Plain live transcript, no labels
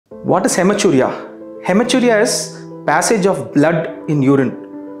What is hematuria? Hematuria is passage of blood in urine.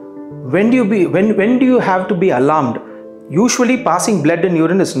 When do you have to be alarmed? Usually passing blood in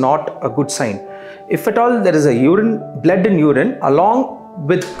urine is not a good sign. If at all there is a blood in urine along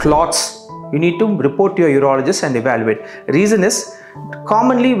with clots, you need to report to your urologist and evaluate. Reason is,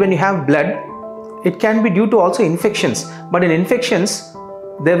 commonly when you have blood, it can be due to also infections. But in infections,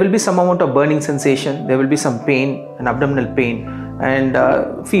 there will be some amount of burning sensation, there will be some pain, an abdominal pain,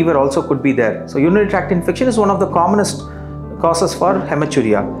 and fever also could be there. So urinary tract infection is one of the commonest causes for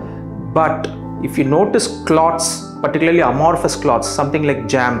hematuria. But if you notice clots, particularly amorphous clots, something like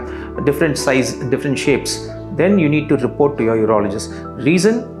jam, different size, different shapes, then you need to report to your urologist.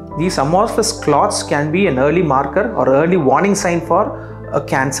 Reason, these amorphous clots can be an early marker or early warning sign for a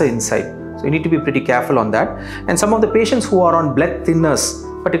cancer inside. So you need to be pretty careful on that. And some of the patients who are on blood thinners,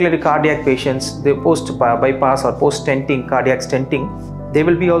 particularly cardiac patients, they post bypass or post stenting, cardiac stenting, they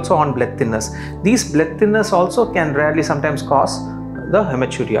will be also on blood thinners. These blood thinners also can rarely sometimes cause the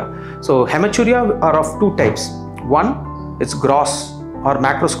hematuria. So hematuria are of two types. One, it's gross or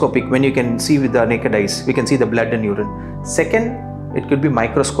macroscopic, when you can see with the naked eyes, we can see the blood in urine. Second, it could be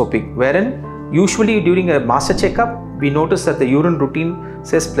microscopic, wherein usually during a master checkup, we notice that the urine routine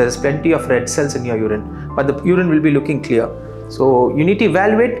says there's plenty of red cells in your urine, but the urine will be looking clear. So you need to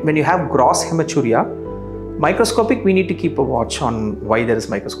evaluate when you have gross hematuria. Microscopic, we need to keep a watch on why there is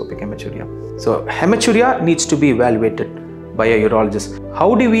microscopic hematuria. So hematuria needs to be evaluated by a urologist.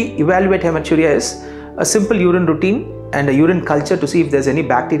 How do we evaluate hematuria is a simple urine routine and a urine culture to see if there's any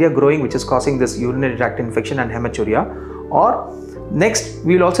bacteria growing which is causing this urinary tract infection and hematuria. Or next,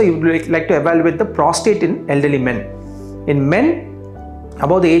 we will also like to evaluate the prostate in elderly men. In men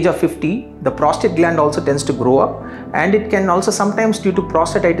above the age of 50, the prostate gland also tends to grow up, and it can also sometimes, due to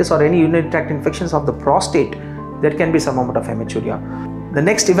prostatitis or any urinary tract infections of the prostate, there can be some amount of hematuria. The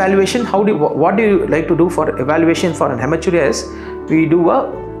next evaluation, what do you like to do for evaluation for an hematuria is, we do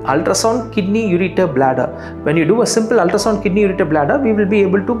a ultrasound kidney ureter bladder. When you do a simple ultrasound kidney ureter bladder, we will be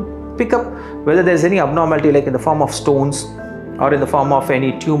able to pick up whether there is any abnormality, like in the form of stones or in the form of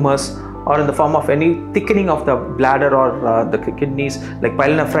any tumors or in the form of any thickening of the bladder or the kidneys, like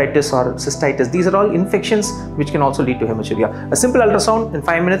pyelonephritis or cystitis. These are all infections which can also lead to hematuria. A simple ultrasound in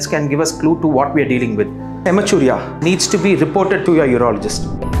 5 minutes can give us clue to what we are dealing with. Hematuria needs to be reported to your urologist.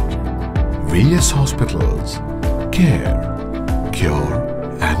 VS Hospitals. Care,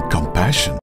 cure and compassion.